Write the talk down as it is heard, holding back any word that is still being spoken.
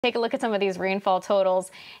Take a look at some of these rainfall totals.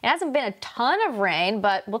 It hasn't been a ton of rain,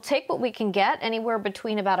 but we'll take what we can get, anywhere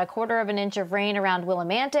between about 1/4 of an inch of rain around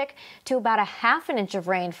Willimantic to about 1/2 an inch of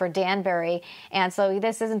rain for Danbury. And so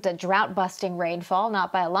this isn't a drought-busting rainfall,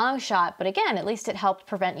 not by a long shot, but again, at least it helped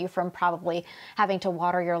prevent you from probably having to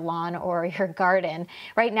water your lawn or your garden.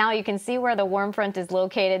 Right now, you can see where the warm front is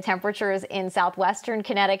located. Temperatures in southwestern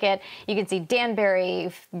Connecticut. You can see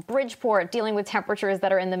Danbury, Bridgeport dealing with temperatures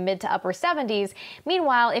that are in the mid to upper 70s.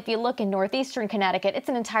 Meanwhile, if you look in northeastern Connecticut, it's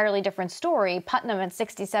an entirely different story. Putnam at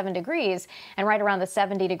 67 degrees and right around the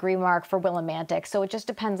 70-degree mark for Willimantic. So it just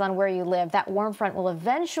depends on where you live. That warm front will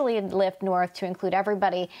eventually lift north to include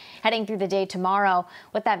everybody heading through the day tomorrow.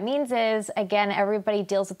 What that means is, again, everybody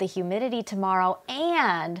deals with the humidity tomorrow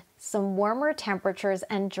and some warmer temperatures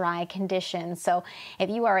and dry conditions. So if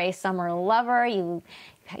you are a summer lover,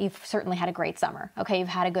 you've certainly had a great summer. Okay, you've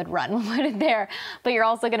had a good run, we'll put it there. But you're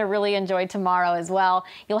also going to really enjoy tomorrow as well.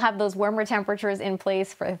 You'll have those warmer temperatures in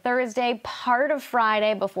place for Thursday, part of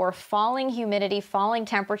Friday, before falling humidity, falling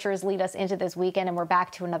temperatures lead us into this weekend, and we're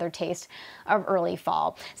back to another taste of early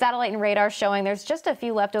fall. Satellite and radar showing there's just a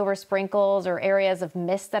few leftover sprinkles or areas of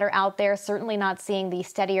mist that are out there. Certainly not seeing the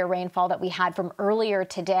steadier rainfall that we had from earlier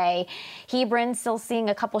today. Hebron still seeing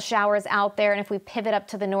a couple showers out there, and if we pivot up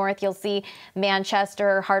to the north, you'll see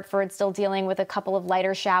Manchester, Hartford still dealing with a couple of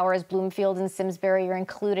lighter showers. Bloomfield and Simsbury are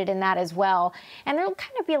included in that as well. And there'll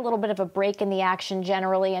kind of be a little bit of a break in the action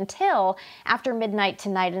generally until after midnight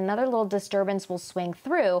tonight. Another little disturbance will swing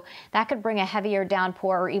through. That could bring a heavier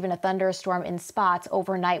downpour or even a thunderstorm in spots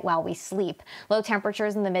overnight while we sleep. Low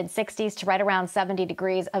temperatures in the mid-60s to right around 70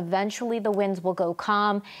 degrees. Eventually the winds will go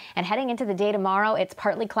calm. And heading into the day tomorrow, it's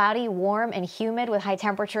partly cloudy, warm and humid with high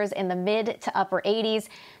temperatures in the mid to upper 80s.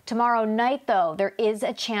 Tomorrow night, though, there is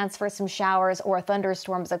a chance for some showers or a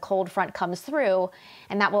thunderstorm as a cold front comes through,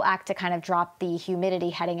 and that will act to kind of drop the humidity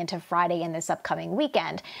heading into Friday in this upcoming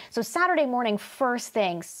weekend. So Saturday morning, first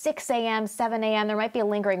thing, 6 a.m., 7 a.m., there might be a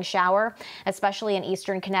lingering shower, especially in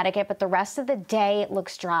eastern Connecticut, but the rest of the day it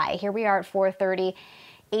looks dry. Here we are at 4:30.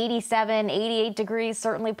 87, 88 degrees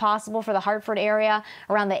certainly possible for the Hartford area,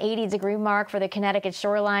 around the 80-degree mark for the Connecticut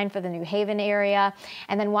shoreline for the New Haven area.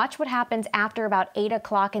 And then watch what happens after about 8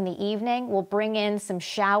 o'clock in the evening. We'll bring in some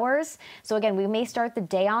showers. So again, we may start the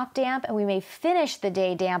day off damp and we may finish the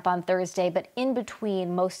day damp on Thursday, but in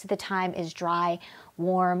between, most of the time is dry,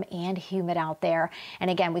 warm and humid out there. And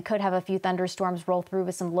again, we could have a few thunderstorms roll through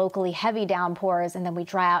with some locally heavy downpours, and then we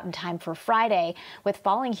dry out in time for Friday with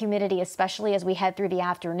falling humidity, especially as we head through the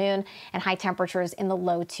afternoon, and high temperatures in the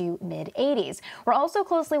low to mid 80s. We're also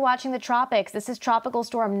closely watching the tropics. This is Tropical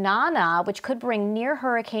Storm Nana, which could bring near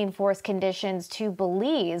hurricane force conditions to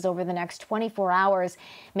Belize over the next 24 hours,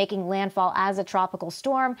 making landfall as a tropical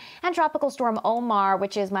storm. And Tropical Storm Omar,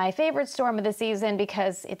 which is my favorite storm of the season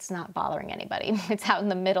because it's not bothering anybody. It's out in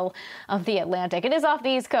the middle of the Atlantic. It is off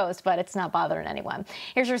the East Coast, but it's not bothering anyone.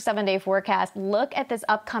 Here's your 7-day forecast. Look at this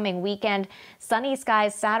upcoming weekend. Sunny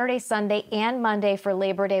skies Saturday, Sunday, and Monday for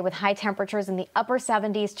Labor Day with high temperatures in the upper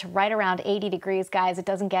 70s to right around 80 degrees, guys. It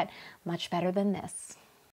doesn't get much better than this.